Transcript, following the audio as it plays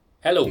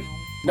Hello,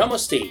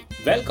 Namaste,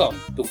 welcome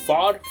to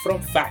Far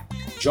From Fact.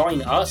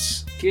 Join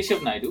us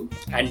Keshav Naidu,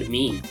 and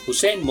me,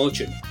 Hussein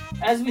Merchant.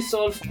 as we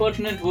solve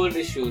pertinent world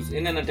issues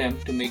in an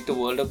attempt to make the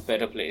world a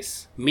better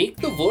place. Make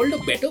the world a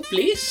better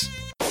place?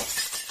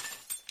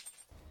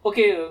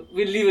 Okay,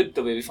 we'll leave it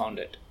the way we found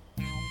it.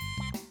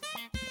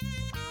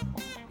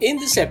 In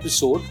this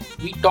episode,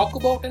 we talk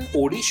about an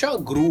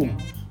Odisha groom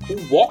who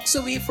walks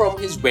away from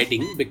his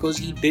wedding because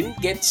he didn't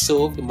get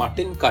served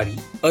mutton curry,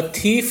 A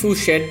thief who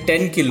shed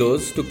 10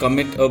 kilos to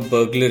commit a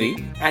burglary.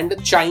 and a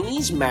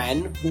Chinese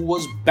man who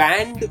was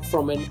banned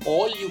from an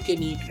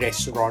all-you-can-eat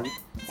restaurant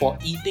for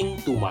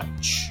eating too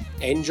much.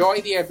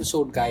 Enjoy the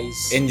episode,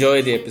 guys.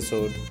 Enjoy the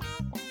episode.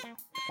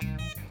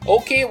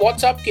 Okay,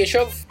 what's up,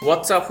 Keshav?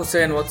 What's up,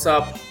 Hussein? What's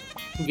up?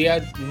 We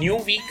are new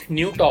week,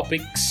 new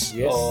topics.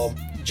 Yes.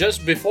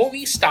 Just before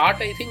we start,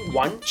 I think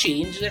one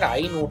change that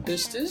I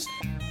noticed is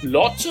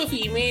lots of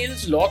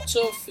emails, lots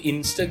of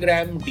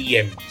Instagram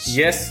DMs.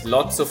 Yes,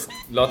 lots of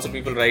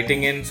people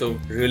writing in, so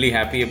really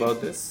happy about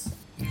this.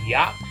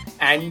 Yeah,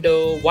 and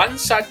one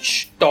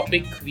such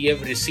topic we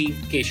have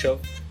received, Keshav.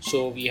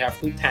 So we have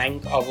to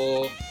thank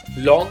our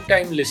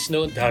long-time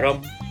listener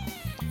Dharam.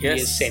 He has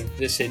Yes. sent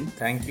this in.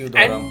 Thank you,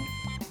 Dharam.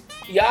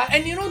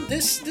 And you know,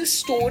 this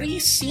story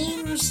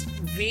seems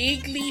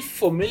vaguely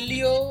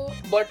familiar,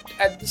 but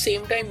at the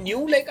same time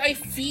new. Like, I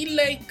feel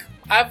like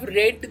I've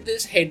read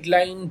this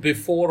headline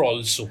before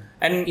also.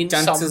 And in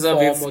chances some are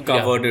we've form or the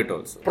covered other. it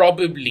also.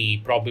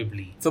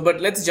 Probably. So, but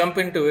let's jump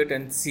into it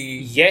and see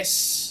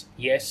Yes.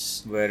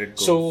 where it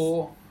goes.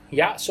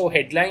 So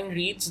headline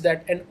reads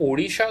that an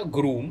Odisha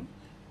groom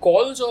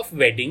calls off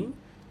wedding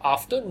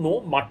after no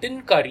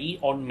mutton curry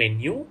on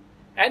menu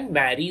and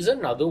marries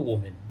another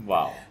woman.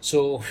 Wow.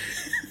 So,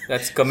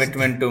 That's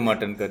commitment to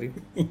mutton curry.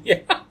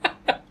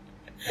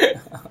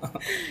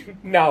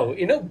 now,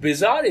 in a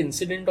bizarre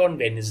incident on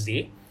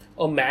Wednesday,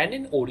 a man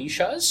in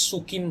Odisha's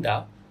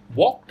Sukinda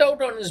walked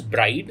out on his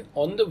bride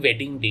on the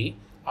wedding day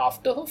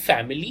after her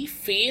family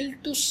failed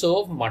to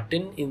serve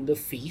mutton in the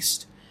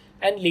feast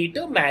and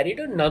later married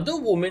another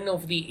woman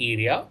of the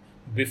area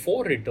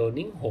before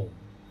returning home.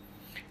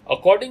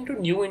 According to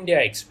New India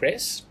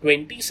Express,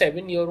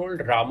 27-year-old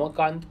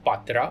Ramakant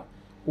Patra,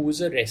 who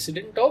is a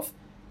resident of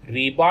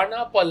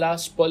Rebana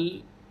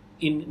Palaspal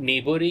in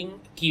neighboring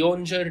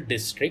Kionjar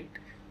district,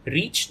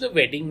 reached the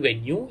wedding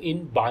venue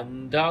in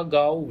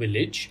Bandagaon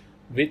village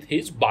with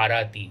his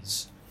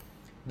Baratis.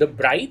 The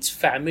bride's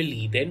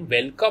family then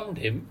welcomed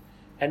him,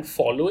 and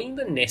following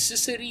the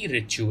necessary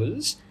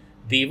rituals,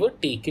 they were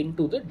taken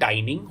to the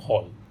dining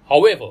hall.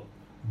 However,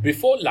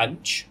 before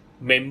lunch,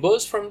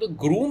 members from the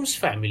groom's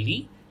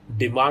family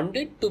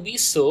demanded to be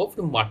served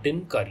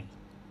mutton curry.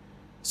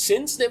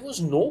 Since there was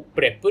no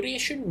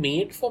preparation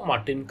made for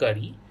mutton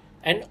curry,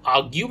 an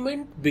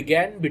argument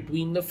began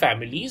between the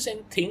families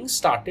and things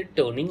started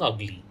turning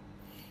ugly.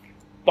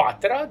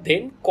 Patra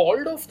then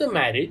called off the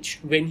marriage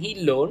when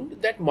he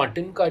learned that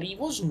mutton curry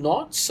was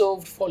not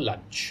served for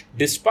lunch.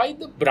 Despite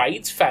the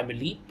bride's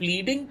family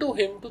pleading to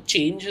him to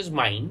change his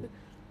mind,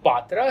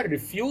 Patra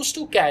refused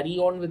to carry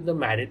on with the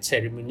marriage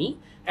ceremony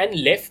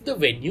and left the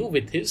venue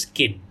with his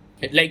kin.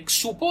 Like,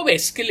 superb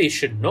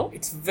escalation, no?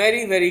 It's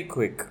very, very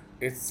quick.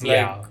 It's like,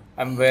 Yeah.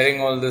 I'm wearing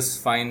all this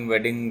fine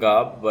wedding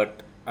garb,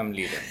 but I'm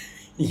leaving.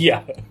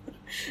 Yeah.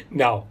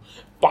 Now,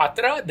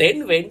 Patra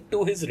then went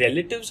to his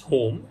relative's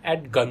home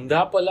at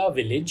Gandhapala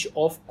village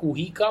of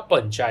Kuhika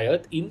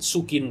Panchayat in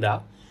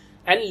Sukinda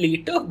and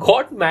later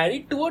got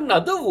married to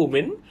another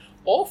woman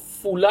of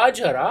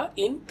Fulajara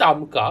in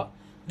Tamka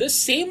the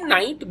same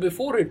night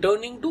before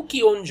returning to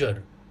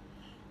Kionjar.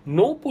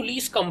 No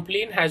police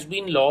complaint has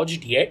been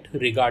lodged yet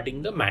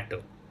regarding the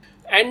matter.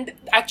 And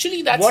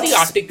actually, that's What the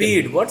article.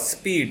 speed? What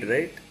speed,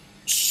 right?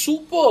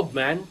 Superb,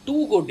 man.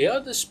 Too good, yeah,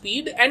 the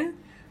speed. And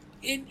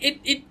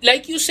it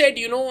like you said,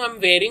 you know, I'm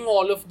wearing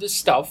all of this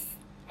stuff.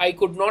 I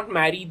could not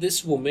marry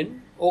this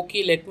woman.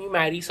 Okay, let me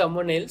marry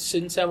someone else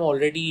since I'm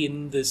already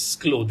in this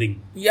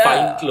clothing. Yeah.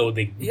 Fine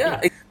clothing.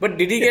 Yeah. But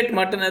did he get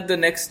mutton at the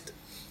next?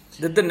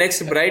 Did the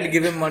next bride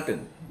give him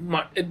mutton?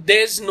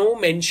 There's no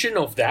mention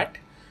of that.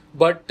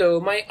 But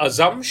my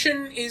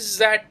assumption is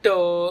that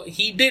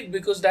he did,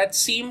 because that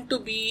seemed to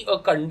be a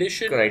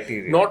condition.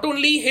 Criteria. Not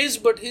only his,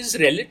 but his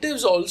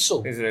relatives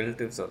also. His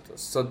relatives also.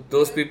 So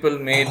those people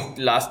made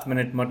last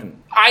minute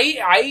mutton.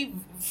 I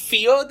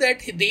fear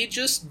that they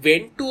just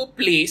went to a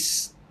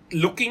place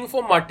looking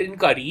for mutton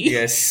curry.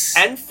 Yes.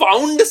 And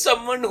found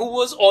someone who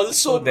was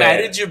also There.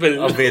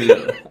 marriageable.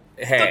 Available.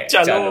 Hey,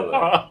 Chalo.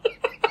 chalo.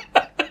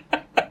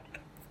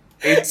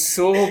 It's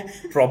so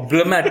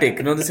problematic.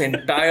 You know, this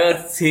entire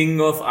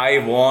thing of I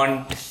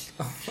want.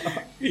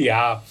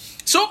 Yeah.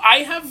 So I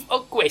have a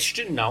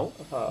question now.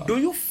 Do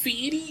you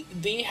feel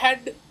they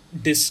had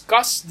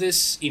discussed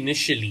this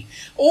initially?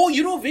 Oh,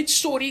 you know which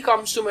story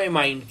comes to my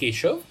mind,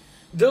 Keshav?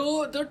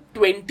 The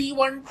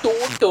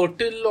 21-toe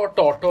turtle or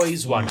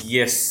tortoise one.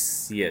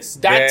 Yes. That's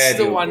There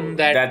the you one go.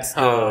 that- That's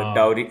the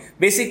dowry.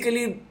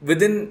 Basically,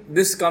 within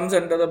this comes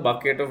under the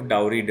bucket of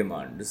dowry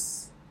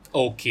demands,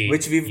 Okay.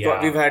 which we've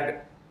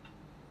had.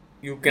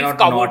 You We've cannot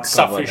covered not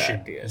cover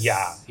sufficient. that.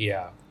 Yes.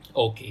 Yeah.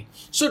 Okay.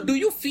 So do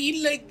you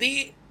feel like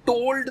they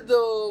told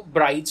the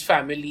bride's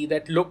family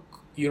that, look,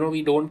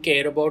 we don't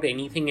care about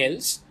anything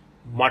else?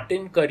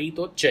 Mutton curry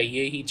to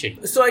chahiye hi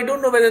chahiye. So I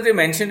don't know whether they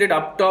mentioned it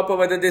up top or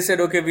whether they said,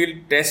 okay, we'll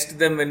test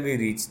them when we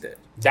reach there.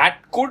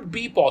 That could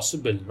be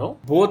possible, no?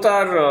 Both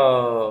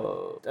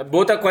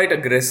are quite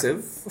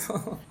aggressive.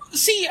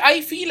 See,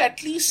 I feel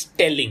at least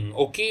telling,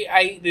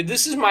 okay?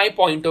 This is my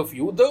point of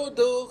view.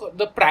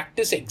 The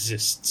practice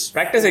exists.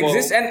 Practice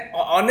exists, and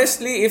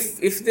honestly,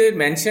 if they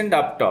mentioned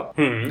up top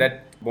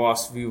that,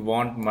 boss, we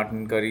want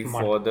mutton curry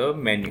for the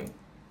menu.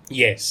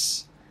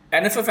 Yes.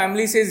 And if a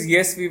family says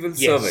yes, we will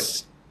serve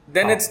it,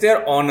 then it's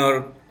their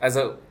honor as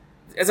a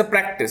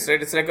practice,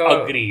 right? It's like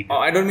Agreed.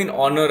 I don't mean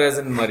honor as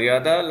in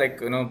maryada, like,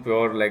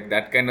 pure, like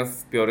that kind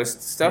of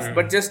purist stuff,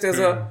 but just as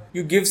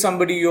you give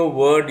somebody your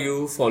word,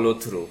 you follow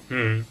through.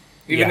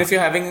 Even if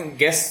you're having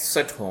guests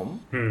at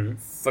home,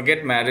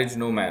 forget marriage,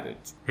 no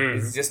marriage.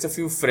 It's just a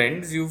few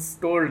friends, you've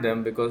told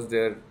them because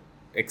they're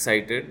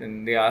excited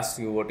and they ask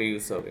you, what are you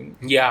serving?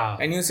 Yeah.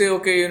 And you say,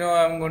 okay,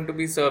 I'm going to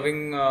be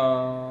serving,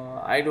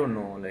 I don't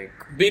know, like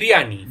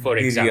biryani, for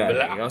example.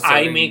 You're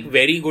I serving- make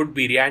very good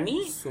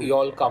biryani. You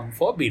all come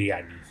for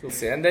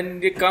biryani. and then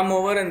they come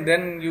over and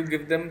then you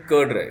give them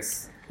curd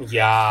rice.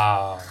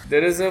 Yeah.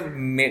 There is a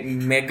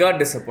mega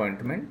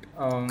disappointment.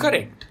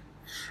 Correct.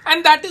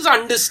 And that is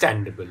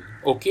understandable.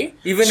 Okay.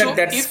 Even So at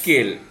that if-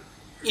 scale.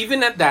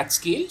 Even at that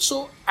scale.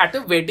 So at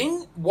a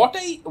wedding, what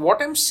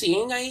I'm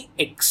saying, I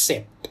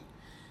accept.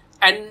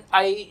 And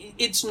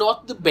it's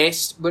not the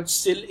best, but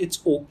still it's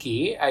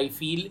okay, I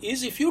feel,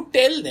 is if you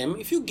tell them,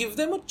 if you give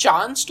them a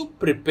chance to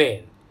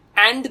prepare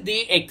and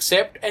they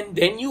accept, and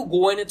then you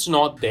go and it's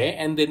not there,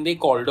 and then they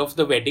called off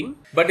the wedding.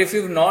 But if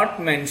you've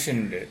not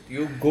mentioned it,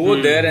 you go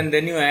there and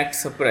then you act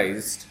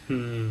surprised,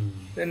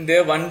 then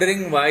they're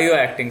wondering why you're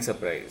acting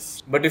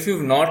surprised. But if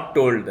you've not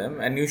told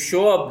them and you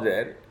show up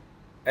there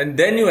and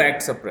then you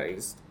act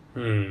surprised,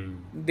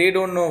 they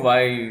don't know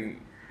why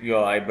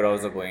your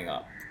eyebrows are going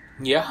up.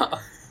 Yeah.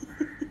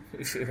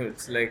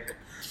 It's like...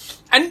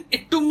 And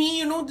to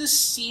me, this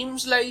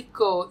seems like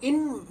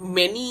in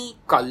many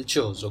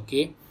cultures,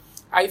 okay,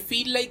 I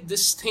feel like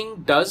this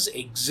thing does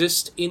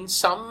exist in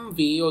some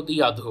way or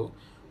the other,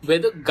 where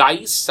the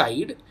guy's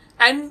side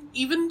and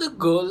even the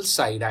girl's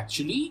side,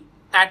 actually,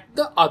 at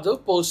the other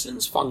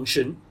person's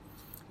function,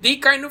 they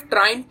kind of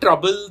try and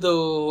trouble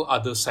the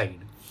other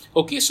side.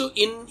 Okay, so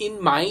in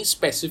my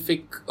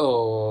specific,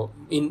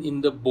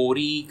 in the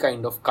Bori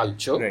kind of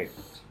culture, Right.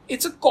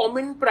 it's a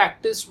common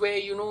practice where,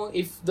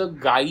 if the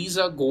guys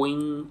are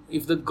going,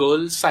 if the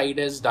girl's side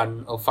has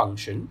done a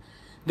function,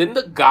 then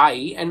the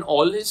guy and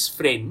all his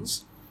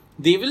friends,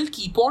 they will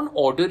keep on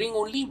ordering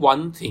only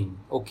one thing,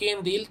 okay?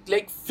 And they'll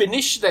like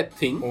finish that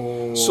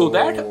thing so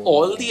that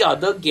all the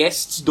other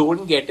guests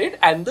don't get it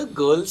and the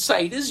girl's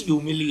side is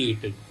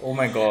humiliated. Oh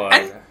my god.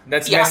 And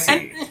That's yeah, messy.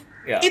 and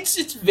Yeah.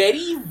 it's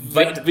very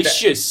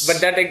vicious.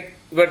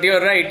 But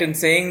you're right in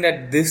saying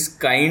that this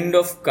kind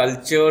of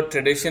culture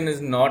tradition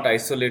is not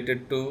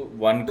isolated to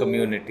one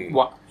community.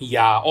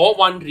 Or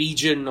one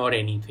region or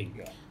anything.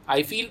 Yeah.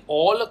 I feel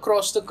all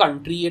across the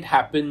country it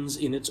happens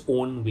in its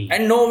own way.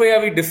 And no way are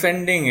we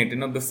defending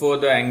it, before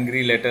the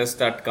angry letters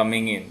start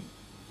coming in.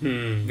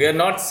 We are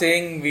not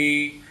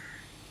saying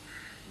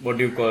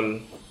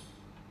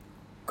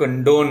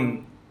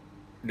condone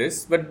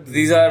this, but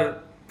these are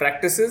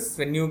practices.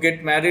 When you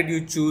get married,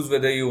 you choose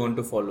whether you want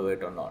to follow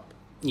it or not.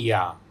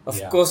 Yeah. Of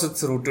course,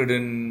 it's rooted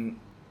in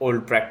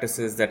old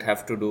practices that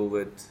have to do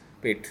with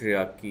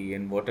patriarchy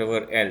and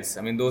whatever else.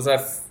 I mean, those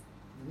are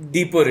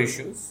deeper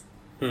issues.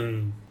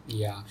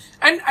 Yeah.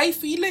 And I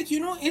feel like,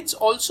 it's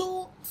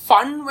also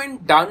fun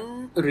when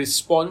done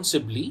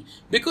responsibly.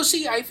 Because,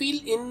 see, I feel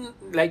in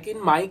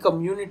my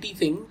community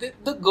thing,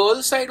 the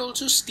girl side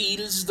also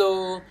steals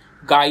the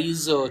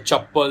guy's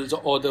chappals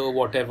or the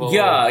whatever.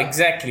 Yeah,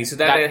 exactly. So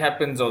that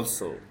happens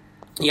also.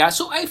 Yeah,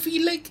 so I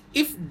feel like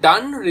if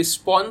done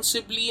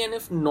responsibly and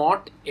if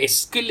not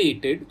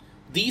escalated,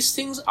 these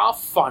things are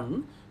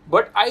fun.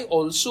 But I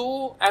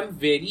also am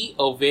very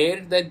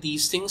aware that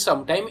these things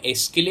sometimes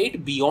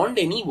escalate beyond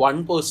any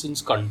one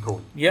person's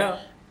control. Yeah.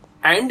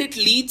 And it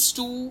leads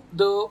to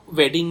the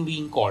wedding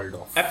being called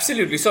off.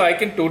 Absolutely. So I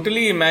can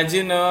totally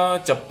imagine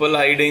a chappal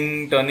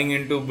hiding turning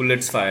into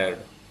bullets fired.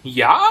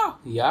 Yeah.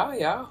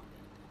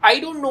 I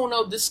don't know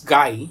now, this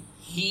guy,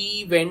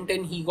 he went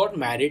and he got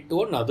married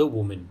to another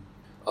woman.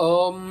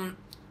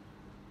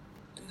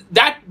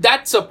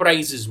 That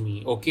surprises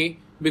me, okay?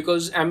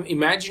 Because I'm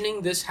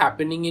imagining this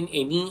happening in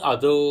any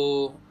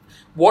other...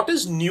 What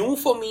is new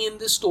for me in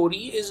this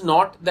story is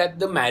not that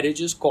the marriage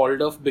is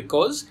called off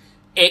because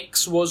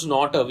X was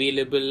not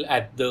available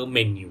at the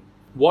menu.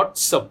 What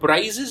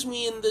surprises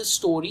me in this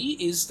story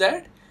is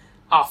that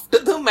after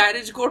the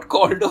marriage got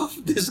called off,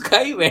 this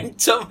guy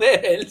went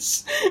somewhere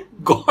else,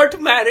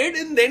 got married,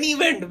 and then he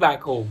went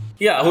back home.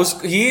 Yeah,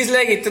 he is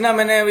like, इतना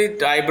मैंने अभी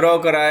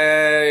eyebrow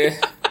कराया है,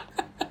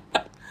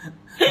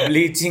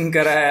 bleaching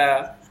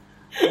कराया,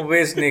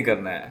 waste नहीं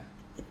करना है.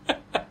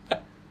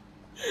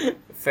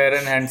 Fair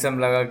and handsome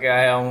लगा के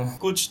आया हूँ.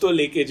 कुछ तो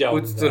लेके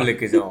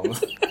जाऊंगा.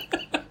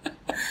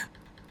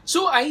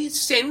 So I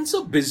sense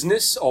a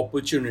business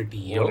opportunity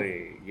here.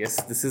 Hooray.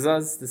 Yes, this is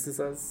us. This is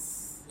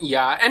us.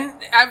 Yeah, and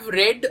I've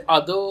read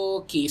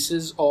other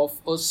cases of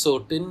a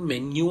certain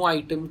menu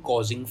item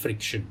causing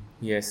friction.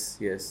 Yes,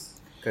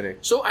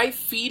 correct. So I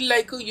feel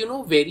like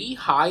a very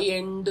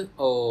high-end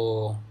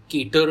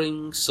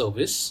catering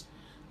service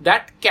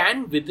that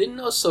can within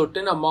a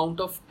certain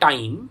amount of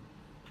time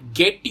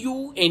get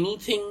you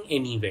anything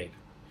anywhere.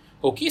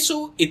 Okay,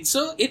 so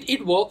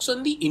it works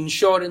on the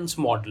insurance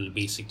model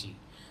basically.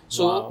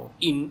 So Wow.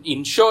 in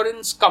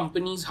insurance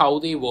companies, how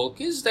they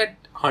work is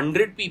that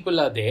 100 people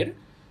are there.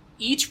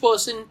 Each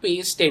person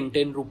pays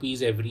 10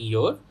 rupees every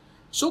year.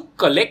 So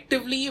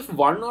collectively, if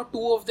one or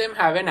two of them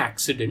have an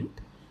accident,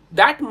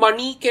 that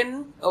money can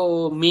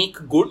make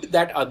good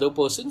that other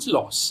person's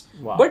loss.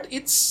 Wow. But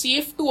it's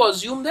safe to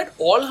assume that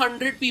all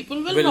 100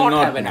 people will, Will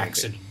not have an make it.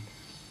 accident.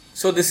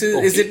 So this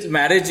is it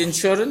marriage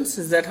insurance?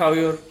 Is that how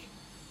you're...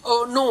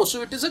 No,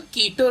 so it is a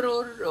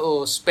caterer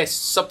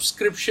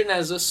subscription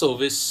as a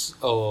service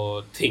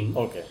thing.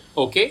 Okay.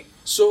 Okay,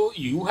 so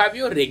you have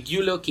your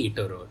regular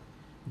caterer,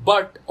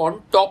 but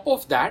on top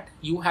of that,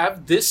 you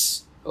have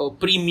this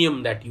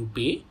premium that you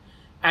pay.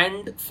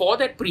 And for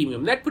that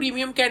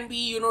premium can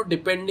be,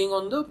 depending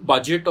on the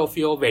budget of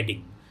your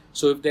wedding.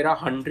 So if there are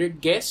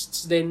 100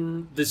 guests,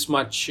 then this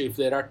much. If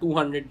there are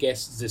 200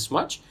 guests, this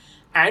much.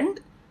 And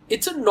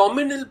it's a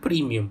nominal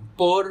premium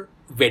per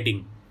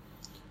wedding.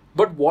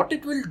 But what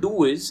it will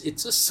do is,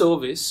 it's a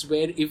service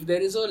where if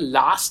there is a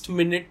last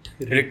minute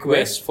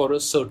request for a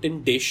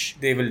certain dish,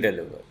 They will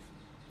deliver.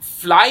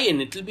 fly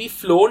in, it will be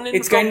flown in.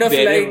 It's from kind of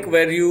wherever. like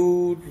where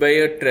you buy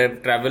a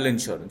travel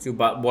insurance. You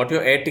bought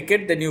your air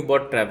ticket, then you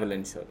bought travel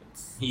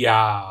insurance.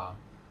 Yeah,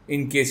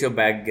 In case your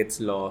bag gets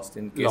lost,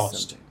 in case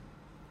lost. something.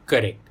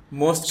 Correct.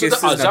 Most So the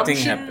cases, nothing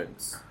assumption-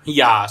 happens.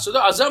 Yeah, so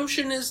the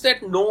assumption is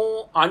that no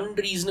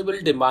unreasonable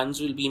demands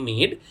will be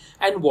made,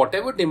 and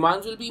whatever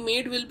demands will be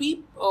made will be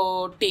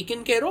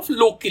taken care of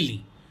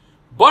locally.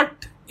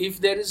 But if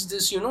there is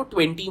this,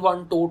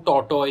 21-toe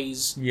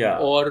tortoise Yeah.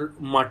 or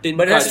mutton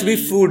But it has to be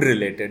curry- food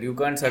related. You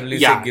can't suddenly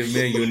Yeah. say, give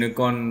me a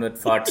unicorn that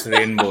farts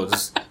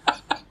rainbows.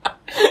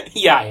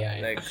 Yeah.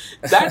 Like-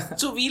 That.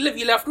 So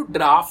we'll have to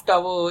draft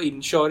our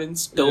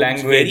insurance terms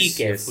Language. very Yes,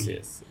 carefully.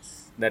 yes.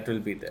 That will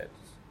be there.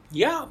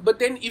 Yeah, but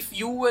then if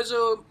you as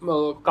a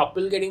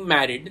couple getting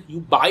married, you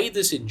buy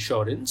this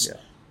insurance, Yeah.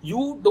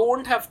 you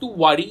don't have to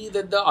worry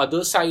that the other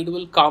side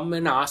will come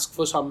and ask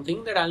for something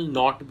that I'll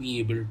not be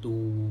able to.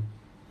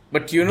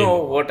 But you know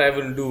what I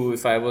will do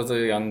if I was a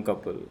young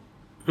couple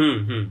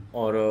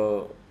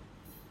or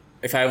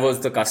if I was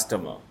the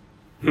customer?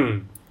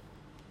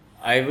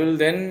 I will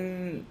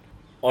then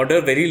order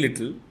very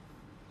little,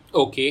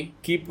 Okay.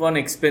 keep one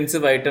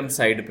expensive item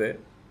side by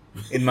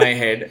in my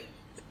head,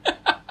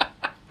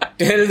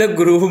 tell the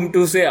groom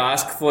to say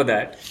ask for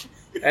that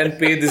and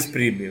pay this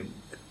premium.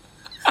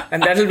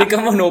 And that will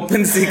become an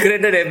open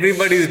secret that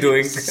everybody is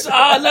doing.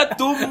 साला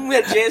तुम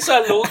जैसा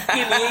लोग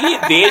के लिए ये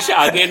देश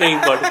आगे नहीं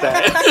बढ़ता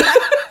है.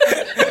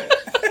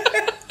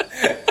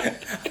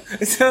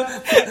 So,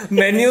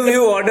 menu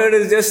you ordered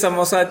is just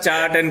samosa,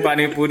 chaat and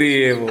pani puri.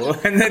 Ye wo.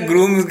 And the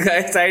groom's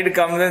guy side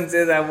comes and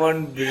says, I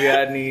want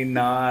biryani,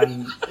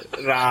 naan,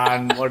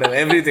 ran, whatever,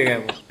 everything I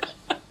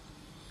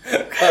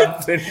want.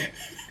 Comes in.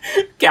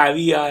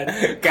 Caviar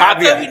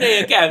खाता भी नहीं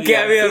है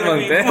caviar फिर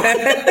मांगते भी-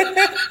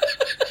 हैं.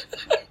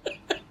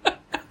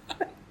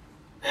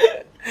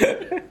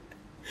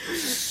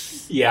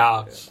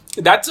 Yeah,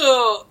 that's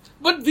a.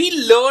 But we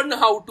learn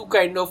how to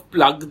kind of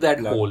plug that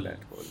hole. that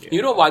hole,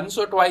 yeah. Once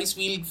or twice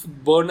we'll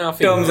burn our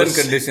fingers. Terms and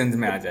conditions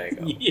में आ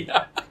जाएगा.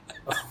 Yeah.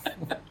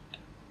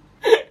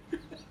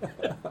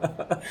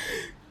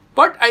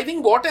 But I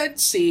think what I'd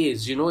say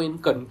is, in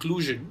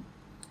conclusion,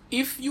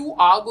 if you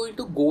are going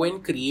to go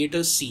and create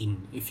a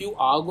scene, if you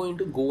are going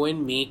to go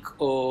and make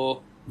a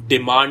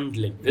demand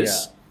like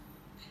this,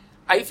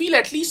 I feel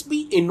at least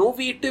be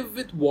innovative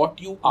with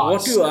what you ask.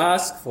 What you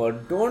ask for,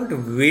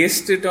 don't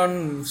waste it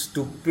on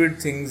stupid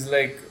things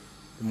like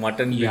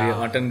mutton Yeah.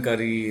 mutton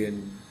curry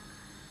and.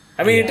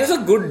 I mean, it is a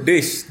good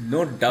dish,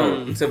 no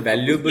doubt. It's a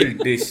valuable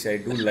dish. I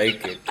do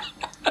like it.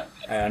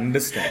 I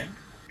understand.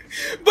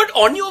 But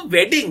on your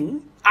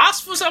wedding,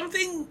 ask for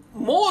something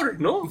more,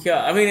 no?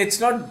 Yeah, I mean, it's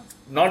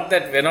not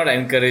that we're not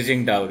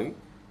encouraging dowry.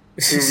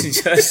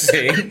 It's just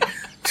saying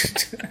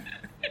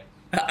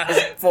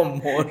ask for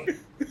more.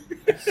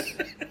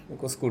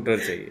 मुझको scooter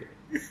चाहिए.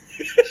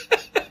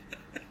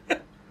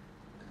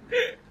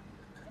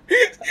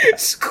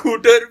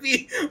 Scooter भी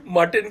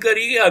mutton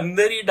curry के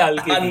अंदर ही डाल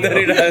के अंदर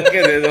ही डाल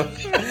के दे दो.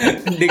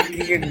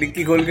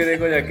 डिक्की खोल के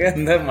देखो जाके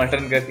अंदर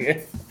मटन करी है.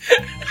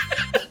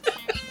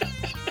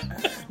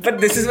 But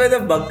this is why the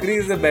bakri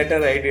is a better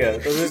idea.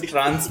 Because it's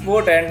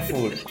transport and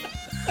food.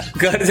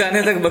 घर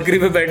जाने तक बकरी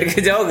पे बैठ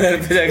के जाओ, घर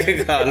पे जाके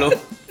खा लो.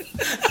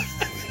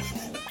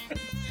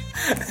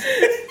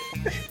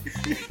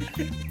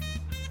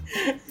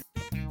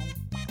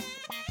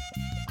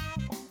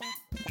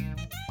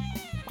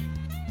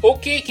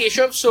 Okay,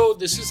 Keshav, so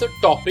this is a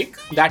topic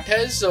that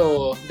has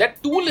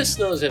that two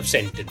listeners have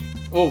sent in.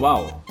 Oh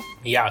wow.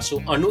 Yeah, so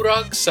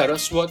Anurag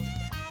Saraswat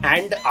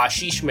and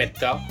Ashish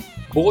Mehta.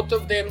 Both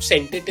of them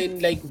sent it in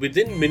like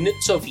within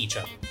minutes of each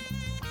other.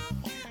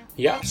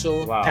 Yeah,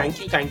 so Wow.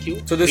 thank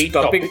you. So this Great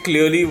topic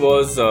clearly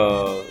was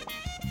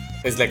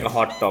is like a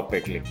hot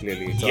topic. Like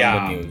clearly, it's Yeah.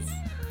 on the news.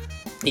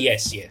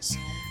 Yes.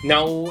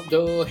 Now,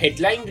 the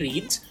headline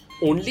reads,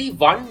 only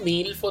one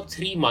male for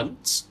 3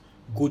 months,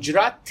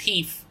 Gujarat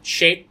thief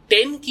shed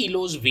 10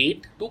 kilos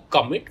weight to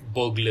commit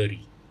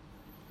burglary.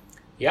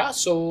 Yeah,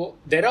 so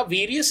there are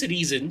various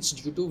reasons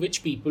due to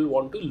which people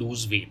want to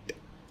lose weight.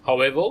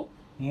 However,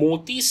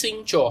 Moti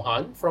Singh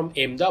Chauhan from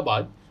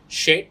Ahmedabad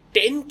shed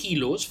 10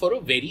 kilos for a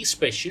very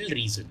special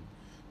reason,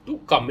 to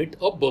commit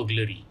a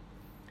burglary.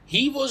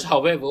 He was,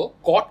 however,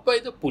 caught by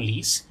the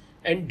police,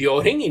 and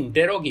during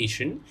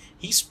interrogation,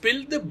 he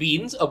spilled the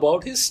beans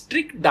about his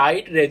strict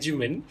diet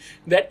regimen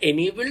that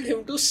enabled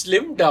him to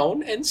slim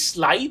down and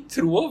slide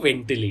through a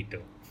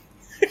ventilator.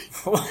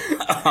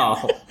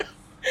 Wow.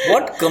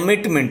 What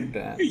commitment.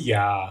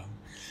 Yeah.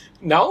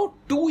 Now,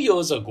 2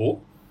 years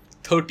ago,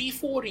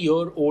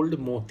 34-year-old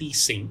Moti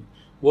Singh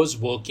was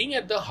working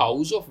at the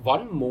house of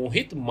one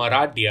Mohit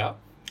Maradia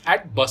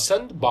at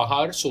Basant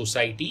Bahar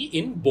Society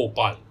in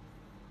Bhopal.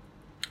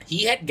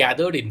 He had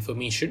gathered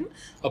information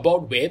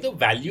about where the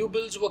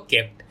valuables were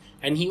kept,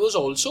 and he was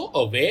also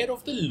aware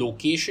of the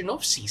location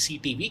of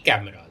CCTV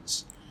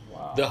cameras.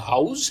 Wow. The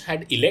house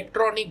had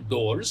electronic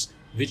doors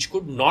which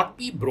could not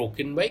be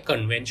broken by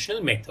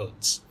conventional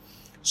methods.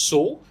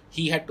 So,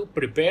 he had to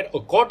prepare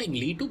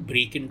accordingly to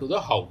break into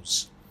the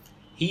house.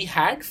 He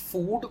had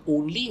food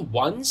only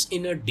once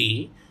in a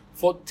day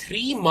for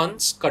 3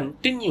 months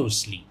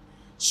continuously,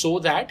 so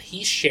that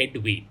he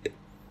shed weight.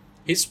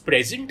 His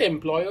present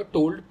employer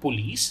told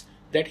police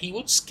that he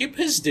would skip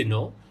his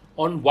dinner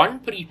on one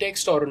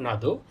pretext or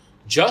another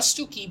just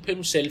to keep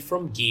himself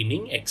from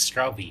gaining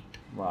extra weight.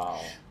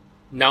 Wow.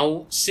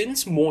 Now,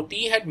 since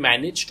Moti had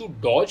managed to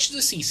dodge the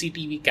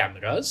CCTV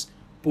cameras,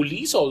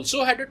 police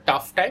also had a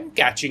tough time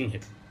catching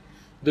him.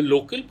 The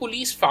local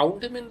police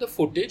found him in the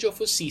footage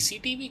of a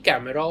CCTV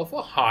camera of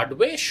a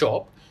hardware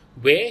shop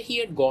where he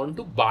had gone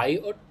to buy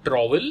a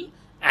trowel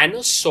and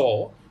a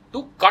saw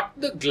to cut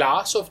the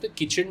glass of the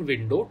kitchen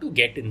window to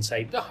get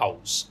inside the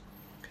house.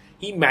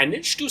 He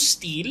managed to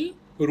steal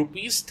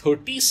rupees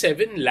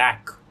 37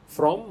 lakh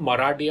from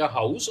Maradia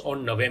house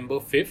on November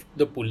 5th,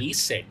 the police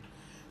said.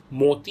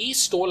 Moti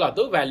stole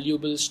other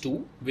valuables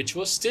too, which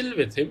was still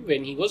with him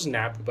when he was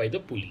nabbed by the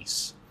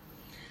police.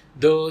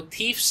 The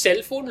thief's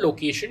cell phone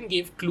location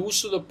gave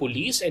clues to the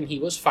police, and he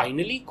was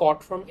finally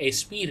caught from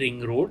SP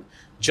Ring Road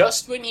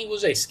just when he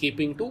was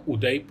escaping to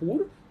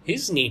Udaipur,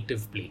 his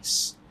native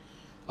place.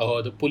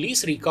 The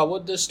police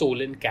recovered the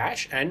stolen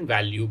cash and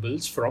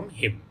valuables from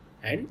him.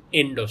 And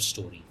end of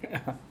story.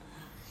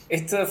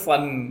 It's a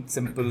fun,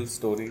 simple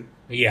story.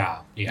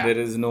 Yeah. There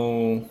is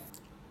no.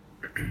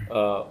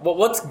 But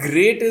what's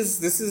great is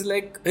this is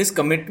like his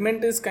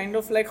commitment is kind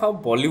of like how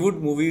Bollywood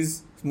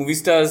movie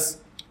stars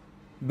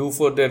do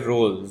for their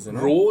roles. You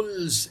know?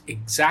 Roles,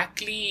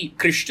 exactly.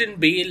 Christian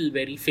Bale,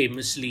 very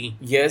famously.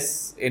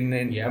 Yes, I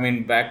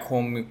mean, back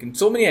home, you can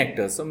so many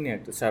actors.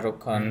 Shah Rukh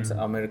Khan,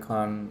 Amir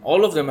Khan,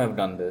 all of them have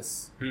done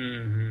this.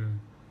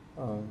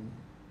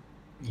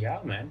 Yeah,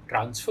 man.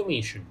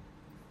 Transformation.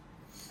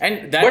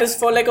 And that is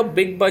for like a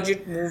big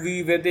budget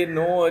movie where they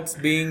know it's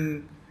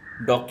being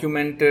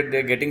documented.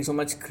 They're getting so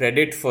much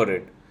credit for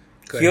it.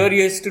 Correct. Here he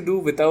has to do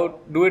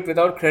it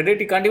without credit.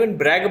 He can't even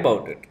brag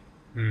about it.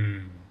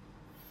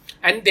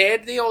 And there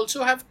they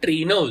also have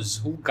trainers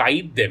who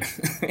guide them.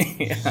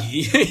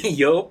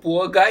 Your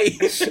poor guy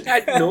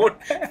had no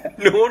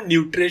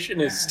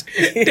nutritionist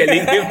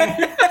telling him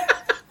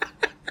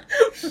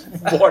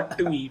what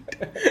to eat.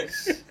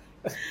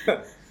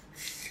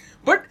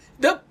 But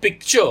the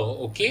picture,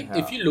 okay,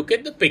 if you look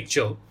at the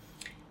picture,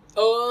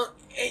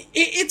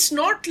 it's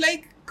not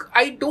like,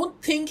 I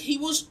don't think he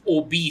was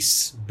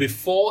obese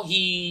before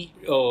he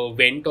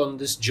went on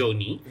this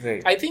journey.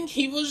 Right. I think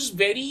he was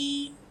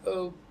very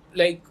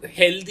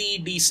healthy,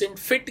 decent,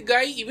 fit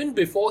guy even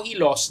before he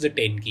lost the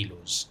 10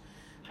 kilos.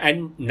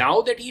 And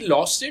now that he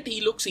lost it, he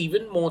looks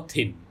even more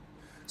thin.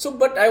 So,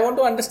 but I want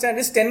to understand,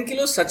 is 10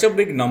 kilos such a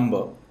big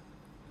number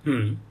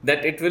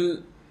that it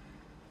will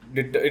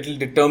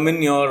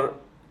determine your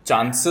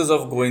chances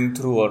of going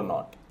through or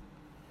not?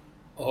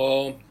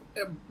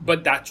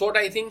 But that's what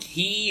I think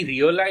he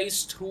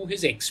realized through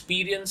his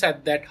experience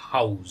at that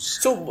house.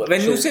 So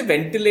when you say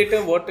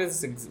ventilator, what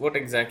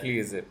exactly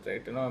is it,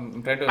 right? You know,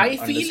 I'm trying to I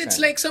understand. feel it's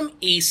like some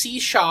AC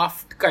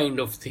shaft kind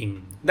of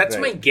thing. That's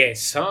my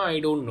guess, I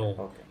don't know.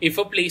 Okay. If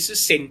a place is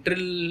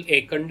central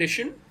air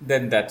conditioned,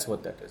 Then that's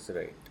what that is,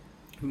 right?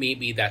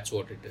 maybe that's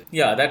what it is.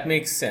 Yeah, that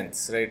makes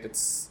sense, right?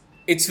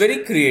 It's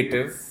very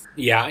creative.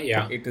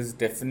 Yeah. It is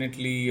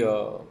definitely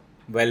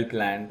well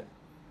planned.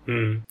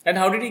 And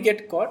how did he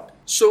get caught?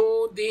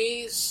 So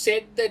they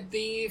said that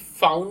they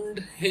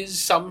found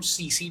some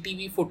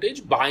CCTV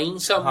footage buying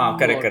some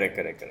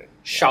Correct.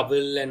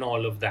 shovel and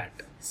all of that.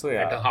 So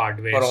yeah, at a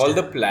hardware for all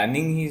store. the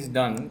planning he's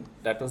done,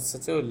 that was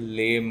such a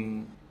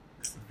lame.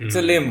 It's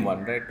a lame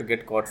one, right? To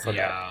get caught for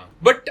that.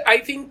 But I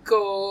think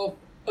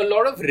a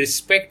lot of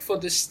respect for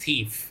this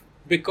thief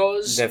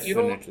because,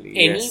 Definitely,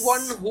 yes.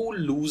 anyone who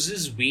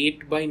loses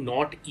weight by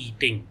not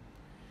eating,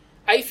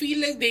 I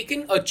feel like they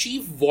can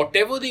achieve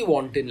whatever they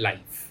want in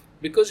life.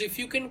 Because if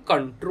you can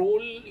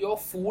control your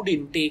food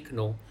intake,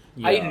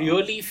 I Yeah.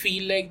 really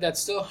feel like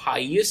that's the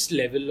highest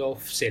level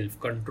of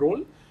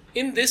self-control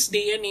in this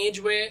day and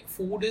age where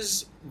food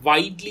is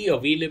widely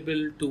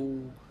available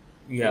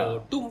Yeah.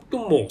 to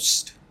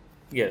most.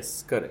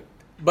 Yes, correct.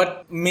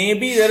 But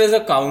maybe there is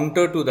a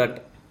counter to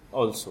that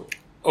also.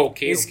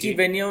 Okay. Is ki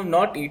when you've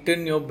not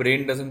eaten, your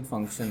brain doesn't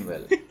function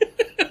well.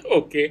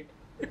 Okay.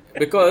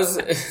 Because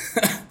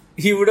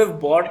he would have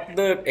bought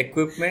the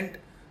equipment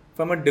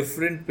from a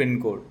different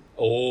pin code.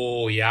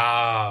 Oh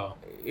yeah.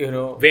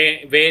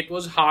 Where it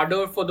was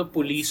harder for the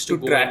police to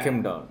to go track and-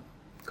 him down.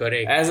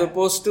 Correct. As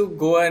opposed to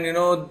go and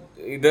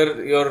either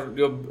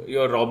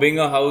you're robbing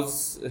a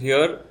house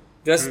here,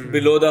 just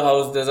below the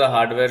house there's a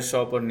hardware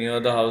shop, or near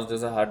the house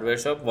there's a hardware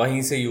shop.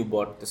 Wahin se you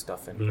bought the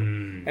stuff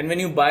in. And when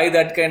you buy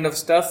that kind of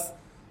stuff,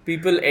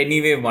 people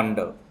anyway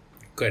wonder.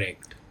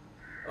 Correct.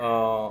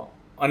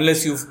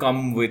 Unless you've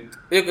come with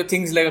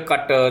things like a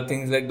cutter,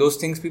 things like those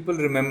things people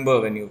remember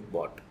when you've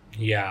bought.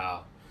 Yeah.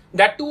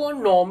 That to a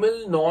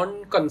normal,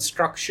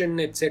 non-construction,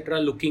 etc.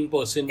 looking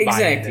person buying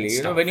Exactly. that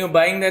stuff. When you're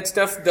buying that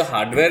stuff, the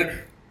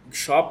hardware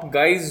shop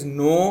guys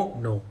know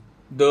No.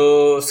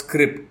 the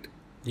script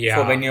Yeah.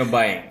 for when you're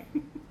buying.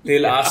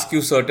 They'll ask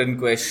you certain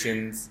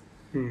questions.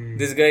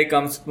 This guy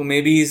comes,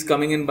 maybe he's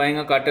coming and buying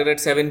a cutter at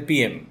 7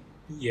 p.m.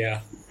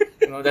 Yeah.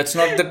 That's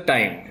not the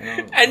time.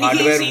 And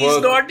Hardware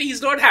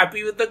he's not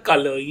happy with the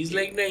color. He's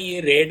like, nah,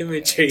 ye red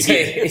mein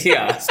chahiye.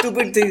 Yeah,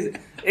 stupid things.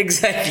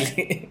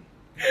 Exactly.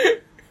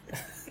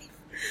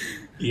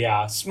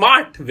 Yeah,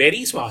 smart,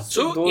 very smart.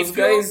 So Those if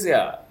you're- guys,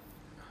 yeah,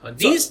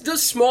 the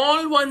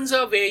small ones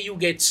are where you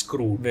get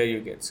screwed. where you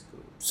get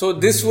screwed. So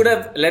this would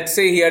have, let's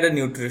say he had a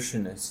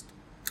nutritionist,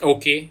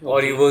 Okay.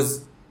 or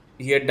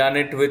he had done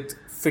it with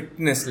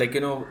fitness, like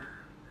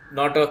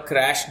not a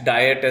crash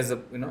diet as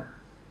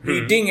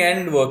eating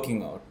and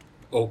working out.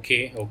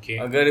 Okay.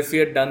 Agar if he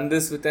had done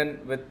this with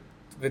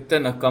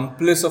an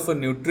accomplice of a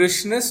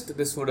nutritionist,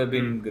 this would have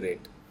been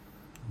great.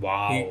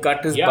 Wow. He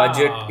cut his Yeah.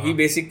 budget. He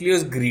basically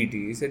was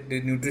greedy. He said,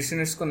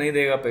 nutritionist को नहीं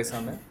देगा पैसा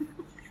मैं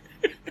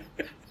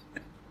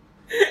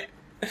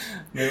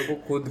मेरे को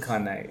खुद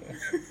खाना है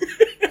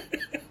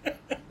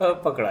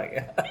अब पकड़ा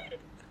गया.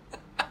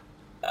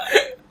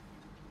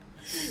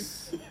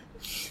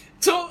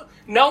 So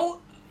now,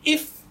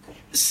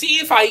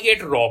 if I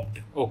get robbed,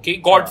 okay,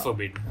 God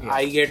forbid,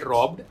 I get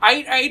robbed.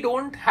 I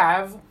don't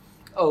have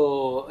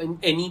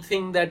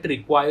anything that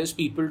requires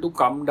people to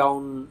come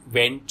down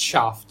vent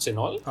shafts and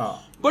all.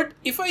 But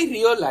if I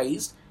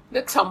realized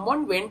that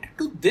someone went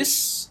to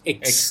this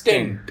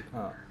extent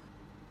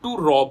to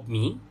rob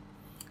me,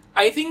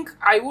 I think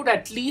I would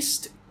at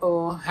least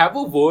have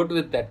a word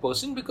with that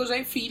person, because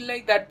I feel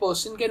like that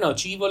person can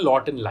achieve a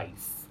lot in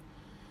life.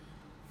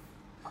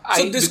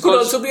 So this could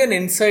also be an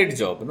inside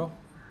job,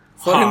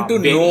 for him to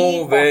very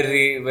know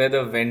where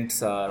the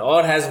vents are,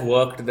 or has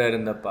worked there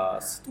in the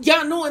past.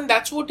 Yeah, no, and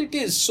that's what it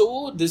is.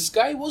 So this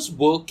guy was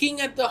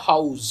working at the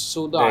house.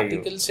 So the There you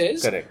article go.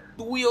 says Correct.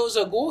 2 years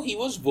ago he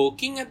was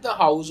working at the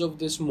house of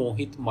this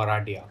Mohit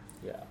Maradia,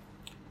 Yeah.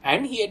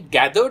 and he had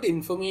gathered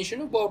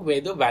information about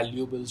where the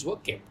valuables were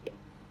kept.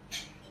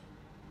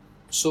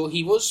 So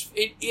he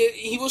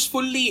was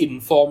fully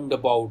informed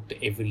about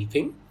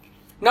everything.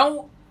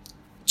 Now,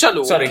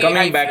 chalo. Sorry, okay, coming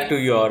I back feel- to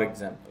your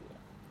example.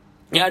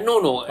 Yeah,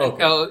 no.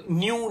 Okay.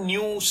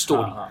 New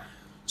story. Uh-huh.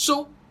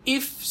 So,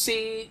 if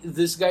say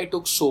this guy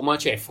took so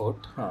much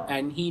effort Huh.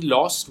 and he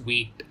lost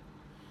weight,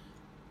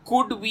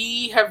 could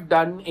we have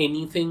done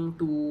anything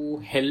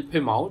to help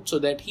him out so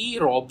that he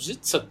robs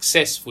it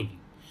successfully?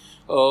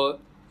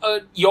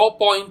 Your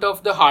point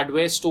of the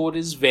hardware store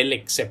is well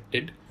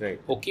accepted. Right.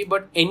 Okay,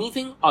 but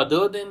anything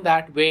other than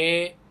that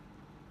where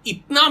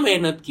itna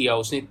mehnat kiya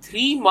usne,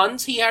 3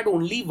 months he had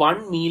only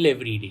one meal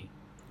every day.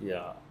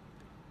 Yeah.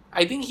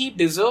 I think he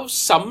deserves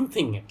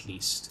something at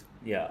least.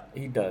 Yeah,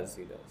 he does.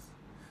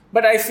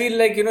 But I feel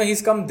like,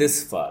 he's come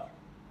this far.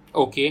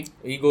 Okay.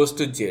 He goes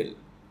to jail.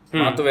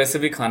 वहाँ तो वैसे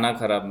भी खाना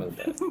खराब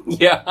मिलता है.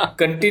 Yeah.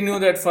 Continue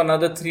that for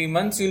another 3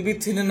 months, you'll be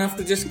thin enough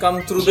to just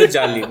come through the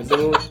जाली. मतलब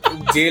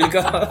वो जेल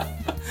का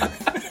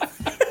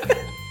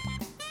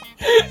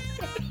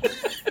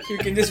you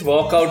can just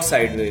walk out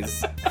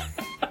sideways.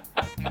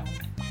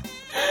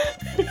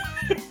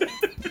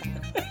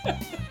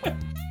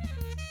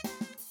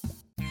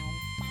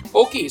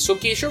 Okay, so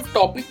Keshav,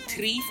 topic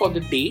 3 for the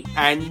day,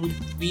 and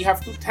we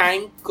have to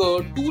thank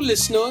 2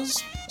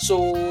 listeners. So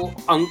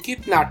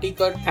Ankit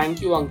Natikar,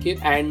 thank you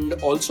Ankit, and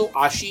also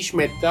Ashish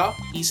Mehta.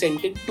 He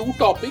sent in 2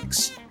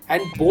 topics,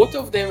 and both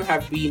of them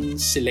have been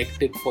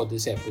selected for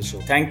this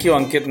episode. Thank you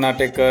Ankit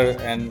Natekar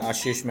and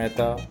Ashish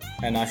Mehta.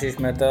 And Ashish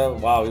Mehta,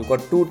 wow, you got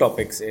 2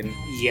 topics in.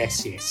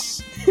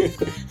 Yes.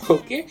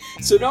 Okay,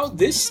 so now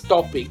this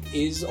topic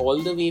is all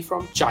the way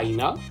from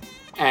China,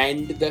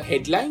 and the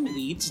headline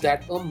reads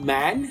that a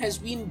man has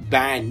been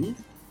banned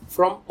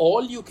from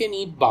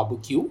all-you-can-eat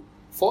barbecue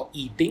for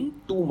eating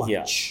too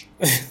much.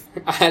 Yeah.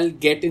 I'll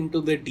get into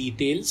the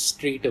details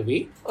straight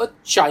away. A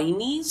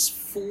Chinese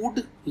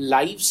food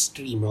live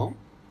streamer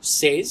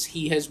says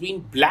he has been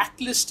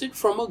blacklisted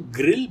from a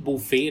grill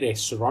buffet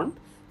restaurant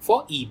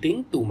for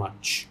eating too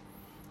much.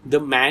 The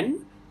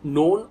man,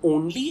 known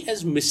only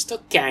as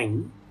Mr.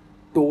 Kang,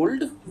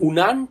 told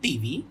Hunan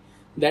TV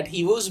that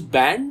he was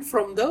banned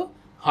from the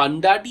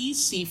Handadi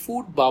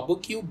Seafood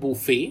Barbecue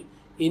Buffet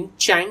in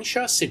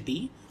Changsha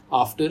City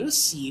after a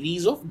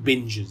series of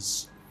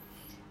binges.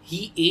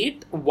 He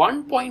ate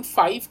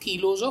 1.5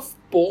 kilos of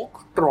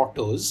pork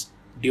trotters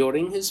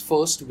during his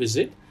first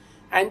visit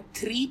and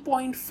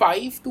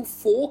 3.5 to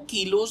 4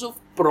 kilos of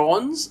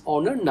prawns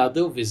on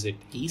another visit,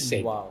 he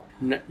said. Wow.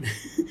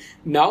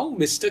 Now,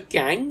 Mr.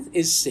 Kang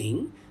is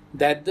saying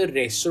that the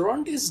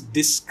restaurant is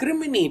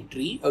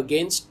discriminatory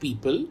against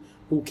people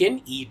who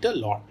can eat a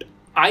lot.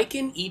 I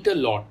can eat a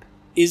lot.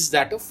 Is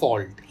that a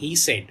fault? He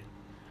said,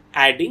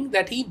 adding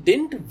that he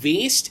didn't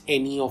waste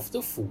any of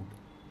the food.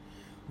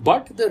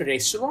 But the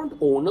restaurant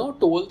owner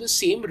told the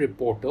same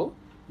reporter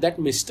that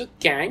Mr.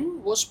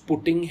 Kang was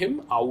putting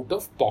him out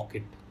of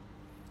pocket.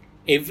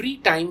 Every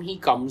time he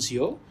comes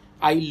here,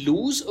 I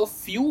lose a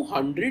few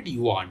hundred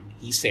yuan,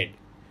 he said.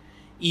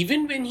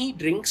 Even when he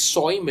drinks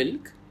soy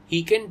milk,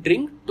 he can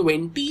drink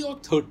 20 or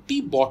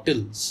 30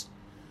 bottles.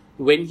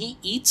 When he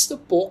eats the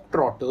pork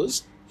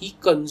trotters, he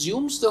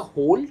consumes the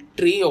whole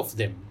tray of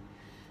them.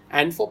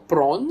 And for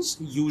prawns,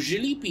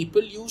 usually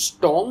people use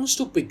tongs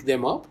to pick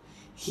them up.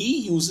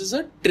 He uses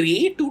a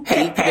tray to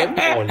take them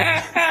all.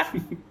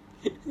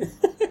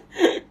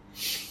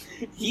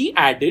 He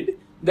added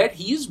that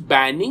he is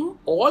banning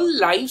all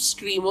live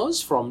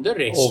streamers from the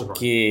restaurant.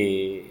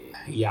 Okay.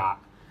 Yeah.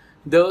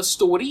 The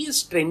story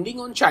is trending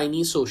on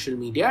Chinese social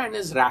media and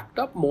has racked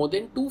up more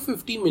than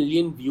 250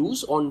 million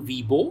views on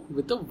Weibo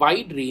with a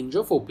wide range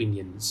of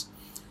opinions.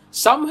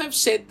 Some have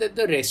said that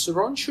the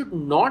restaurant should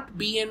not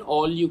be an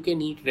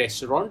all-you-can-eat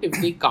restaurant if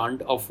they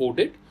can't afford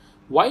it,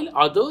 while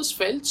others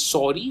felt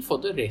sorry for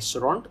the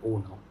restaurant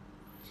owner.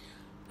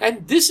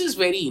 And this is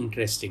very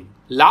interesting.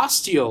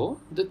 Last year,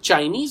 the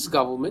Chinese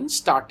government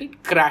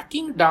started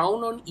cracking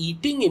down on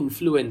eating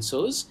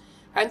influencers,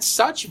 and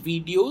such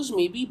videos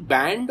may be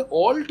banned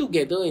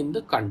altogether in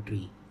the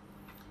country.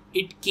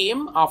 It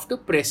came after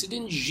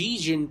President Xi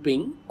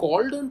Jinping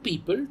called on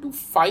people to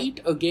fight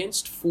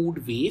against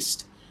food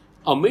waste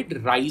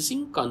amid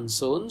rising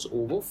concerns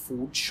over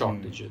food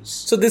shortages.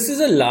 So this is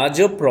a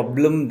larger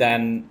problem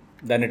than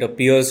it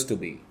appears to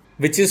be,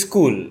 which is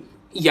cool.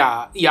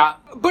 Yeah.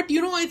 But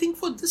I think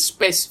for this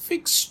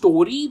specific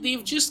story,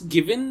 they've just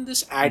given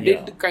this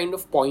added kind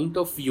of point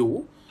of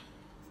view.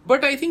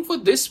 But I think for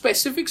this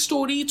specific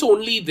story, it's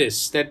only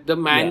this, that the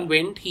man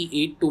went, he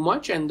ate too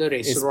much and the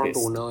restaurant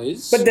owner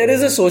is... But there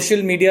is a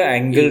social media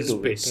angle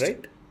to it,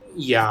 right?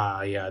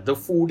 Yeah, the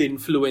food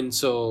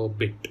influencer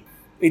bit.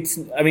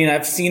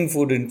 I've seen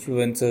food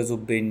influencers who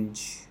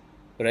binge,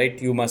 right?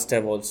 You must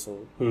have also.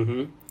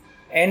 Mm-hmm.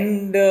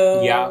 And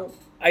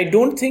I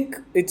don't think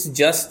it's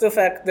just the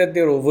fact that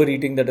they're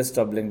overeating that is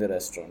troubling the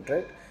restaurant,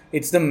 right?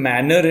 It's the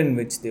manner in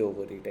which they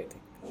overeat, I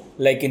think.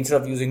 Like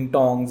instead of using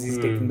tongs, he's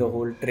taking the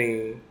whole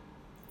tray.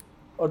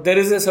 Or there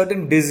is a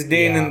certain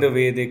disdain in the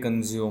way they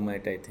consume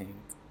it, I think.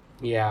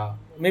 Yeah.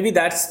 Maybe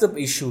that's the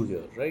issue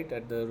here, right?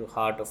 At the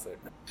heart of it.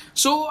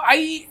 So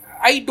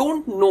I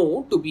don't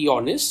know, to be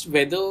honest,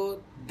 whether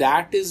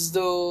that is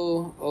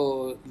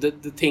the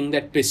thing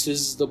that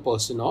pisses the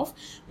person off.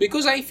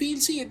 Because I feel,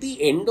 at the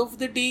end of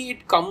the day,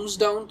 it comes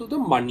down to the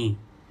money.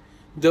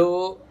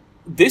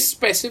 This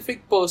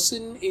specific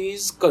person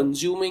is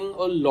consuming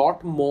a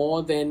lot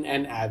more than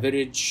an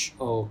average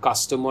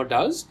customer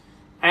does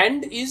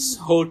and is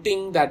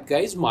hurting that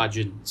guy's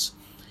margins.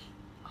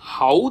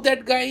 How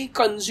that guy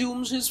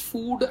consumes his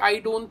food, I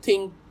don't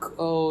think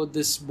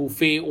this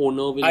buffet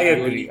owner will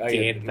really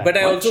care that But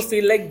I much. also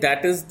feel like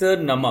that is the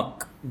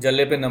namak.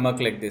 Jale pe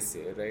namak, like this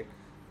here, right?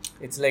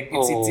 It's like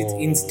it's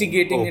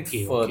instigating it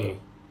further.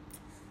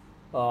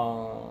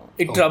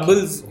 It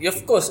troubles.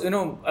 Of course,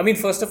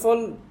 first of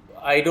all,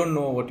 I don't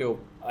know what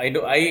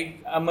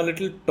I'm a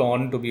little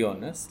torn, to be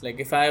honest.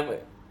 Like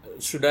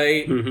should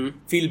I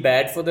feel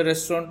bad for the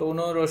restaurant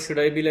owner, or should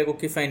I be like,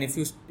 okay, fine, if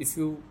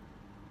you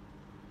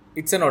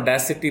it's an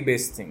audacity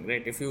based thing,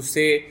 right? If you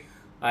say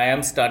I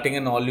am starting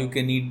an all you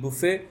can eat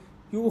buffet,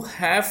 you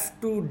have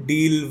to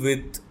deal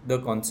with the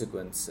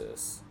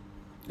consequences.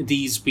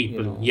 These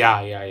people.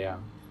 Yeah.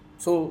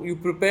 So you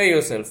prepare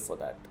yourself for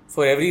that.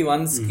 For every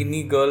one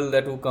skinny girl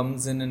who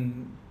comes in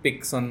and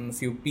picks on a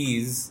few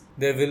peas,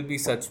 there will be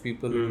such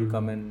people who will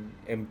come and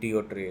empty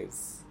your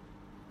trays.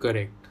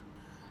 Correct.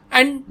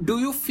 And do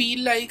you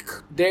feel like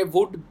there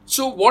would...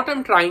 So what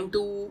I'm trying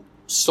to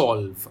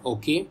solve,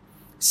 okay?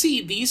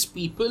 See, these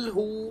people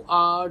who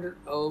are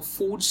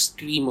food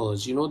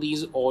streamers,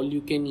 these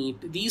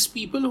all-you-can-eat, these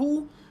people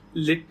who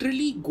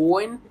literally go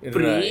and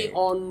prey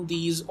on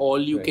these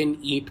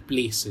all-you-can-eat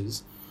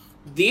places,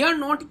 they are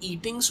not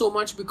eating so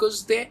much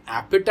because their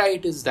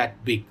appetite is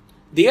that big.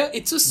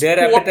 It's a sport.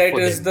 Their appetite for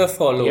is them. the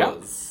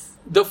followers.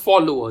 Yeah? The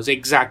followers,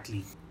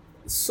 exactly.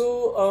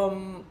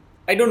 So,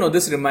 I don't know,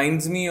 this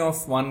reminds me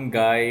of one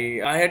guy.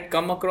 I had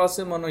come across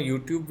him on a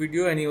YouTube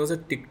video and he was a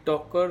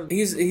TikToker.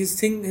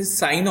 His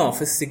sign off,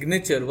 his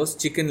signature was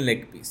chicken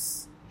leg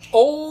piece.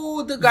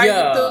 Oh, the guy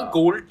Yeah. with the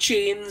gold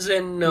chains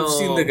and... You've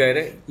seen the guy,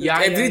 right? Yeah,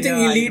 Everything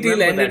yeah, yeah. he'll eat, he'll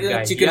remember end with that a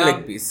guy. chicken Yeah.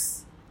 leg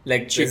piece.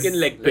 Like Chicken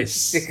leg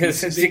piece.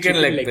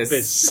 Chicken leg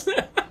piece.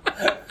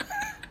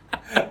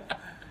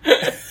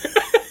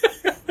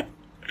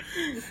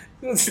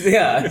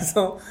 Yeah,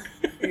 so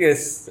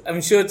yes,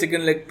 I'm sure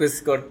chicken leg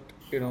piece got,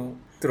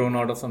 thrown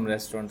out of some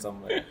restaurant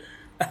somewhere.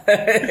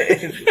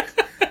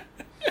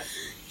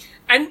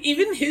 And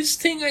even his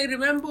thing, I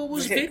remember,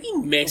 was very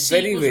messy.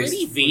 Very it was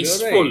very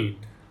wasteful.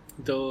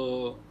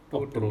 wasteful. The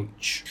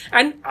approach.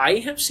 And I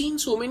have seen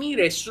so many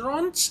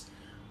restaurants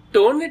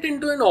turn it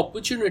into an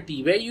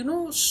opportunity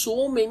where,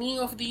 so many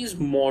of these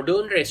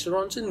modern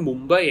restaurants in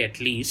Mumbai at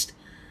least,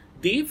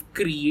 they've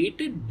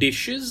created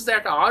dishes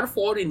that are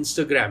for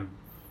Instagram,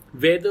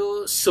 where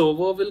the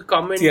server will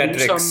come and do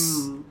Theatrics.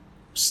 some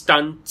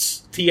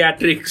stunts,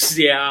 theatrics,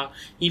 yeah.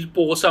 He'll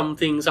pour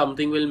something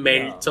will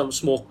melt, some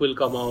smoke will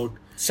come out.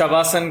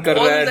 Shavasan kar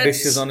All raha hai, that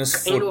dishes on his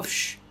kind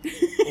foot.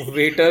 of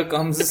Waiter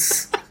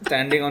comes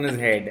standing on his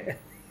head.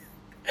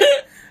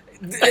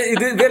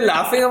 We're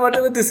laughing about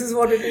it, but this is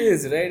what it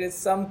is, right? It's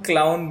some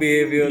clown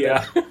behavior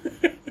yeah.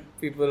 that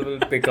people will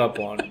pick up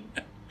on.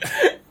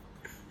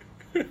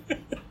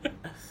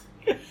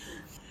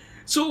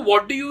 So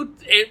what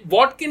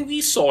can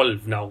we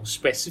solve now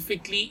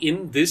specifically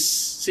in this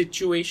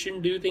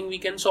situation? Do you think we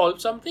can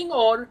solve something,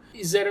 or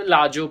is there a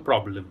larger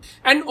problem?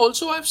 And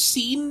also I've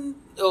seen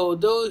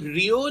the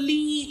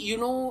really,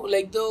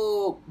 like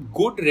the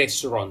good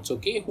restaurants,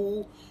 okay,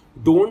 who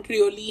don't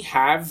really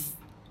have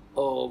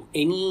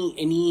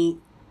any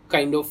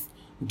kind of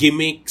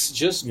gimmicks,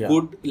 just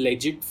good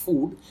legit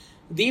food.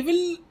 They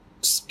will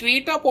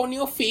straight up on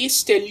your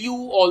face tell you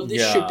all this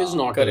Yeah, shit is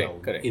not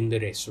correct. allowed in the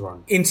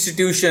restaurant.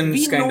 Institutions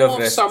We kind know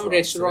of of some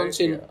restaurants, restaurants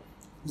right?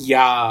 in...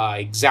 Yeah,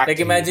 exactly. Like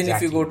imagine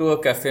exactly. if you go to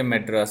a Cafe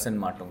Madras in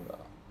Matunga,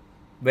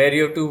 where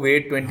you have to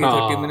wait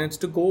 20-30 minutes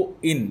to go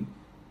in.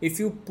 If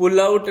you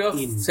pull out your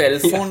cell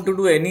phone to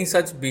do any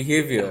such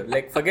behavior,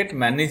 like forget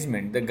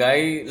management, the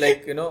guy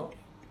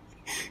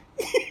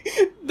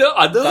the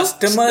other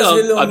customers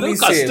will other only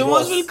say, customers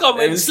 "Boss, will come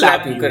I and will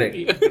slap you. Correct.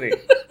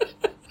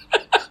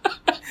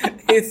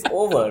 It's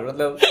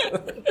over.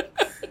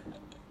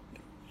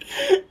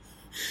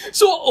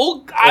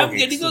 So, I'm Okay,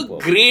 getting super. a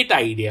great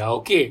idea,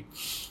 okay?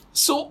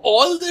 So,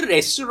 all the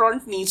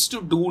restaurant needs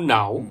to do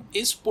now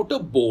is put a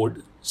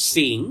board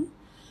saying,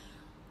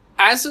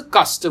 as a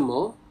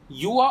customer,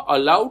 you are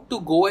allowed to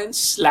go and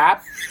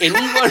slap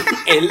anyone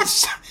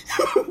else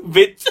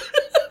with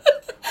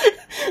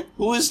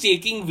who is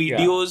taking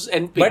videos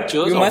and But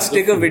pictures. you of must the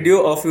take a food.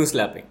 video of you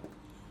slapping.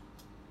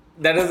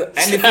 That is,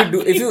 and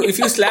if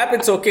you slap,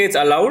 it's okay, it's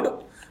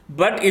allowed.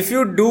 But if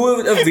you do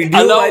a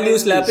video Allowed while you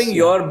is slapping, this,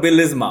 your bill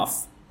is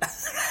maaf.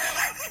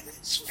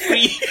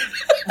 Free.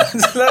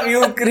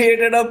 You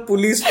created a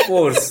police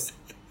force.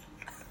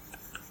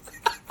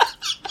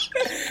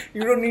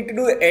 You don't need to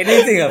do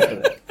anything after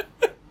that.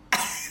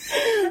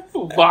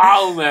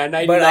 Wow, man!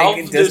 I But I love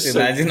can this. just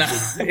imagine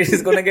it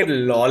is gonna get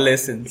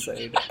lawless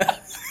inside.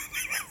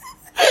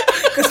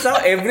 Because now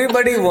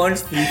everybody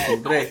wants free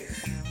food, right?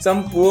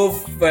 Some poor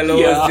fellow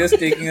Yeah. was just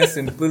taking a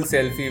simple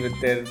selfie with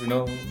their,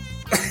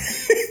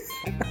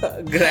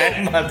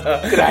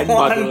 grandmother. Grandmother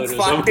One or party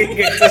something.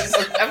 gets a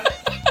slap.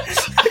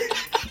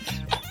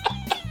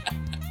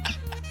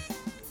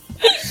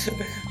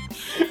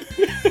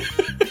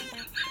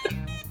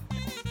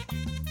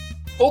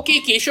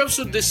 Okay, Keshav,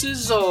 so this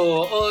is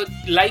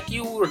like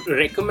you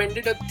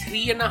recommended a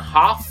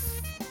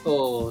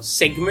 3.5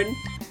 segment.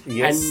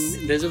 Yes.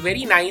 And there's a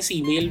very nice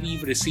email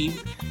we've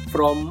received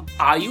from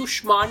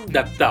Ayushman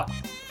Datta.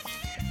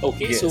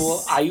 Okay, Yes. so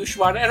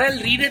Ayushman, and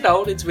I'll read it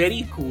out, it's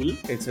very cool.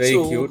 It's very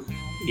cute.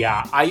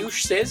 Yeah,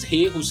 Ayush says,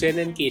 "Hey Hussein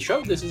and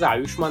Keshav, this is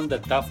Ayushman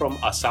Datta from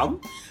Assam.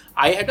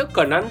 I had a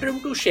conundrum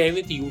to share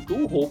with you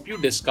two. Hope you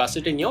discuss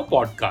it in your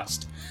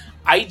podcast.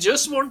 I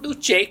just want to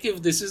check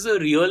if this is a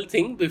real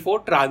thing before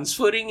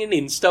transferring in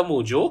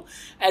InstaMojo.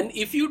 And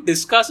if you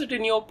discuss it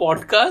in your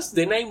podcast,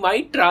 then I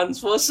might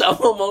transfer some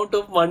amount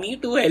of money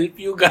to help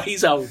you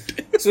guys out."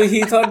 So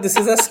he thought this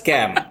is a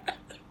scam.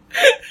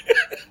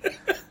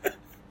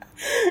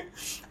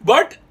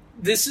 But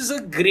this is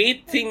a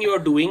great thing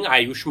you're doing,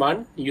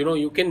 Ayushman.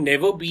 You can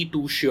never be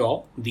too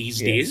sure these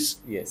days.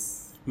 Yes.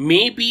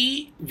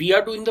 Maybe we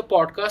are doing the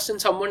podcast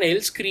and someone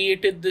else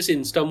created this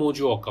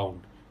InstaMojo account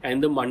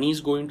and the money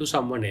is going to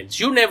someone else.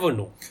 You never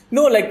know.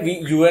 No, like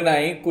you and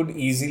I could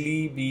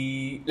easily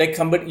be like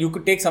you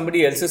could take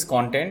somebody else's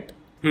content,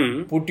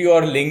 put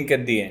your link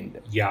at the end.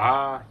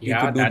 Yeah,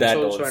 could do that's that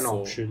also an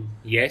also. option.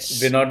 Yes.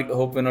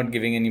 Hope we're not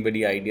giving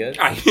anybody ideas.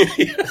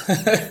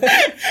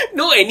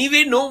 No,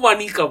 anyway, no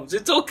money comes.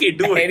 It's okay,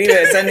 do it. Anyway,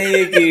 ऐसा नहीं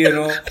है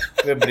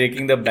कि we're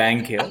breaking the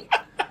bank here.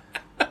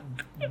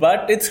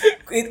 But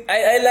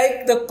I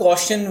like the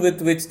caution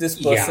with which this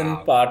person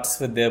Yeah. parts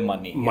with their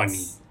money. Money.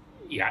 Yes.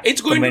 Yeah,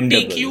 it's going to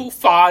take Commendable. you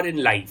far in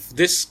life.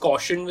 This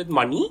caution with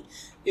money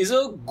is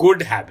a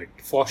good habit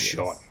for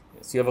sure.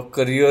 Yes, you have a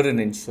career in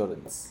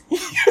insurance.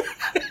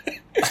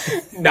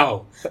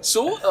 Now,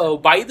 so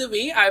by the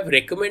way, I've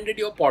recommended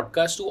your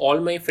podcast to all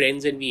my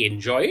friends and we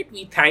enjoy it.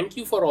 We thank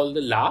you for all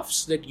the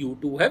laughs that you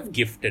two have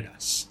gifted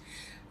us.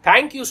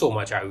 Thank you so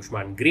much,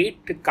 Ayushman.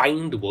 Great,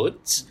 kind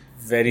words.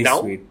 Very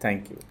Now- sweet.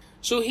 Thank you.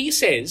 So he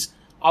says,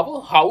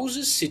 our house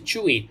is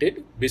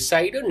situated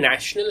beside a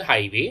national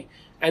highway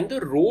and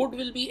the road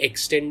will be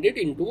extended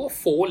into a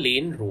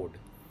 4-lane road.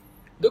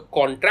 The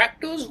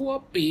contractors who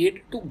are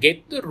paid to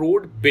get the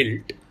road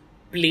built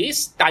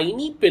place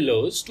tiny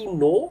pillars to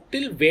know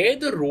till where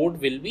the road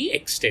will be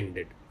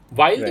extended.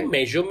 While the Right.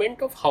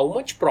 measurement of how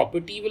much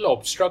property will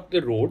obstruct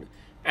the road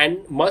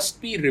and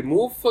must be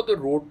removed for the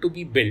road to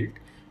be built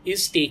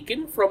is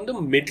taken from the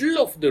middle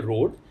of the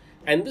road,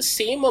 and the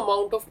same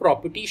amount of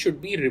property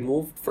should be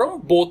removed from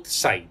both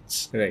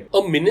sides. Right.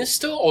 A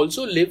minister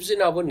also lives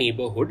in our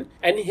neighborhood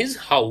and his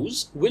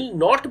house will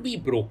not be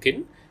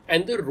broken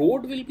and the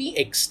road will be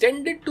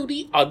extended to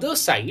the other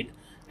side,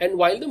 and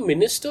while the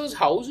minister's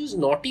house is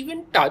not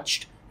even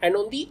touched and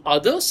on the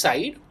other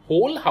side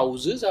whole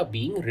houses are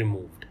being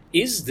removed.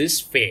 Is this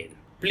fair?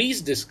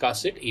 Please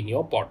discuss it in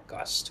your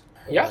podcast.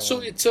 Yeah, so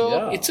it's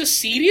a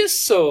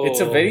serious It's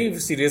a very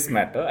serious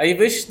matter. I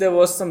wish there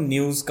was some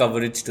news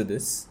coverage to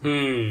this.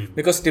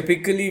 Because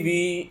typically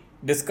we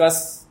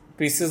discuss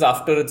pieces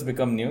after it's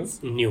become news.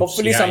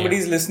 Hopefully yeah, somebody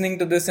is listening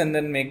to this and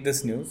then make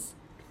this news.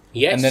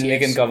 Yes, And then we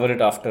yes. can cover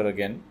it after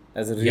again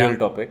as a real Yeah.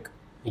 topic.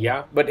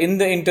 Yeah, But in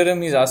the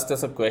interim, he's asked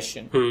us a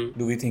question.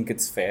 Do we think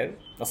it's fair?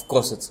 Of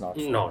course it's not.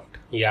 not.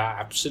 Yeah,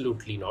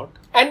 absolutely not.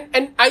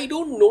 And I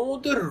don't know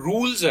the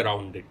rules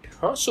around it.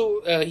 Huh?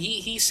 So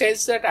he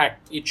says that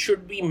it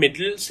should be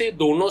middle, say,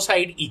 dono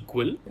side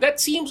equal. That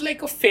seems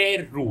like a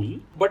fair rule,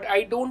 but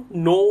I don't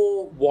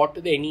know what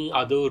any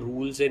other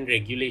rules and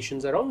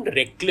regulations around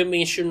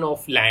reclamation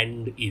of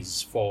land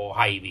is for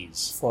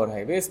highways. For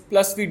highways.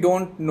 Plus, we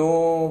don't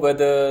know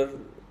whether.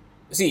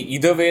 See,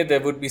 either way,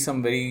 there would be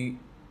some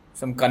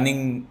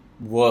cunning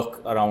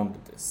work around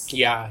this.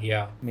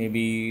 Yeah.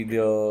 Maybe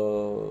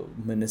the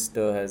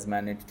minister has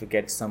managed to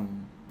get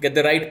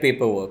the right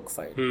paperwork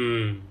filed.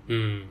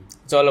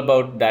 It's all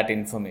about that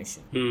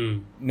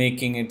information.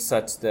 Making it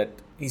such that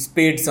he's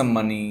paid some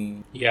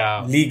money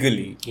Yeah.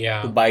 legally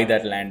Yeah. to buy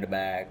that land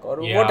back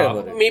or Yeah. whatever.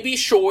 it is. Maybe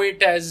show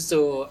it as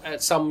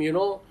some,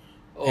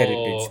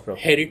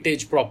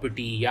 Heritage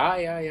property.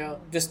 Yeah.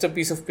 Just a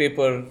piece of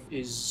paper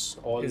Is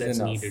all is that's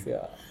enough. needed.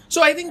 Yeah.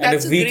 So I think And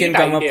that's if a we great can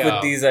come idea. up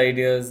with these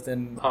ideas,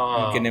 then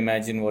you can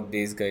imagine what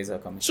these guys are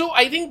coming. So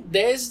I think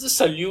there's the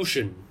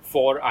solution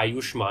for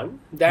Ayushman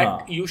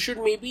that you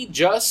should maybe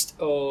just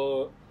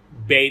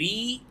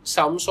bury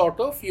some sort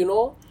of,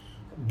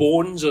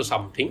 bones or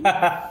something.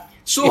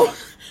 So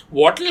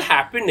what will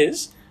happen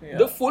is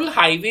the full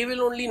highway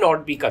will only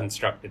not be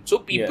constructed. So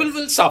people Yes.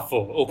 will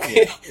suffer,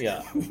 okay?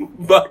 Yeah.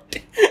 But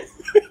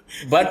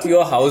But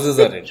your houses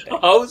are rented.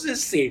 house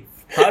is safe.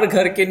 हर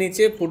घर के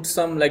नीचे put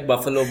some like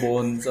buffalo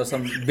bones or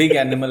some big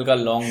animal का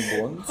long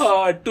bones.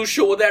 To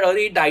show that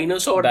अरे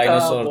dinosaur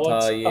Dinosaur था,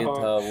 था, ये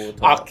था, वो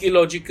था.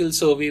 archaeological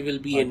survey will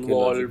be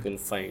involved. Archaeological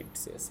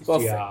fights. Yes.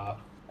 Perfect. Yeah.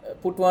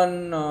 Put one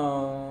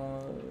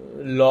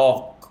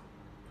lock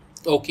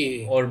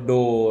Okay. or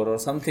door or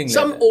something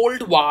Some like that.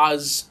 old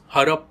vase,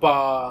 Harappa,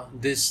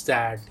 this,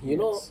 that,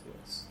 Yes.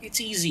 It's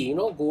easy,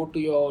 go to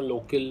your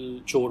local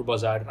chor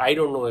bazaar. I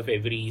don't know if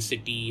every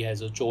city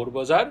has a chor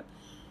bazaar,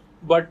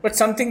 but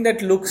something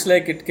that looks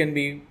like it can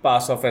be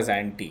passed off as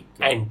antique.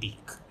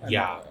 antique.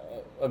 Yeah.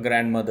 A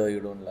grandmother you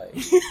don't like.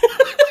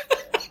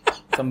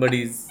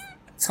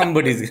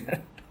 Somebody's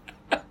grand.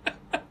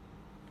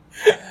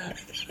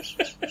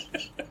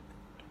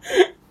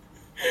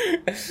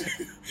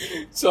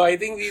 So I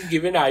think we've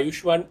given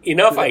Ayushman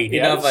enough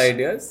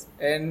ideas.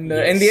 And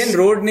in the end,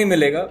 road nahi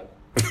milega.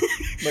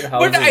 But But I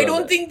houses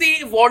don't are think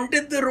they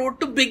wanted the road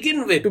to begin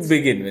with. there. To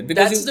begin with.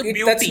 Because That's the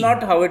beauty. that's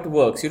not how it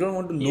works. You don't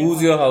want to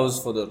lose your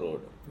house for the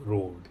road.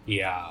 Road.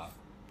 Yeah.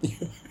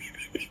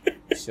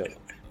 Sure.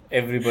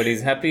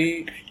 Everybody's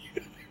happy.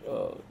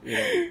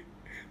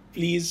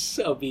 Please,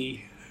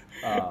 Abhi.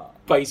 Uh,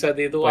 Paisa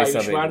de do, Paisa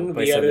de Ayushman. do,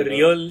 We paisa are de a do.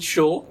 real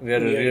show. We are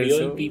a real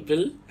show.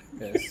 people.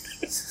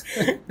 yes.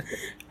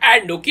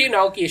 And okay,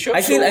 now Keshav.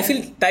 I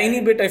feel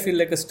tiny bit. I feel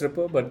like a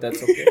stripper, but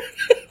that's okay.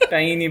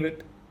 Tiny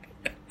bit.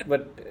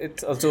 But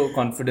it's also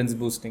confidence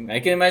boosting. I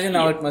can imagine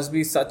how it must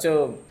be such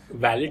a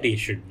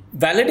validation.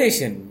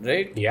 validation,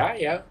 right?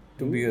 Yeah.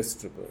 To be a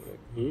stripper.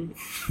 Right?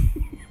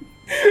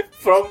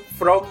 From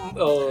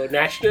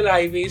national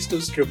highways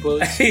to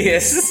strippers,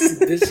 Yes.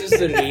 this is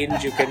the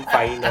range you can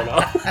find on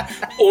our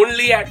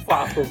only at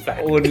Far From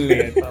Fact. Only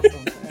at Far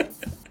From Fact.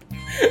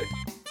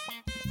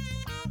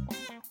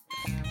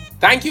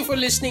 Thank you for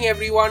listening,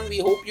 everyone. We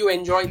hope you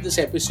enjoyed this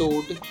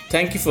episode.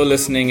 Thank you for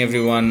listening,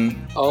 everyone.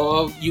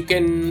 You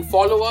can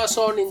follow us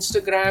on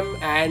Instagram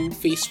and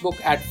Facebook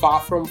at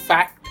Far From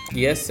Fact.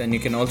 Yes, and you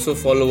can also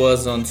follow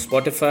us on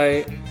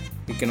Spotify,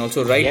 You can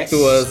also write Yes.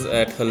 to us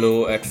at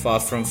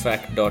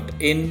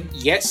hello@farfromfact.in.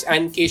 Yes,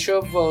 and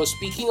Keshav,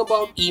 speaking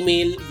about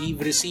email, we've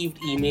received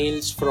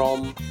emails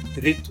from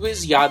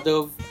Ritwiz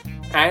Yadav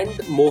and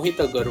Mohit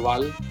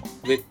Agarwal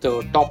with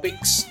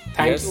topics.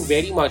 Thank Yes. you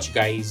very much,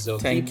 guys.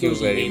 Thank Keep you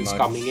those very emails much.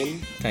 coming in.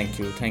 Thank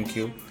you.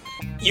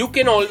 You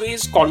can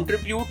always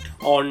contribute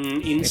on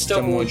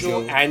InstaMojo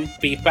InstaMojo. and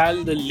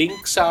PayPal. The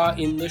links are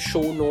in the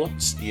show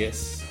notes.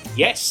 Yes.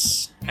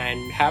 Yes,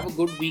 and have a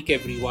good week,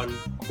 everyone.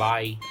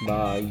 Bye.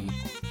 Bye.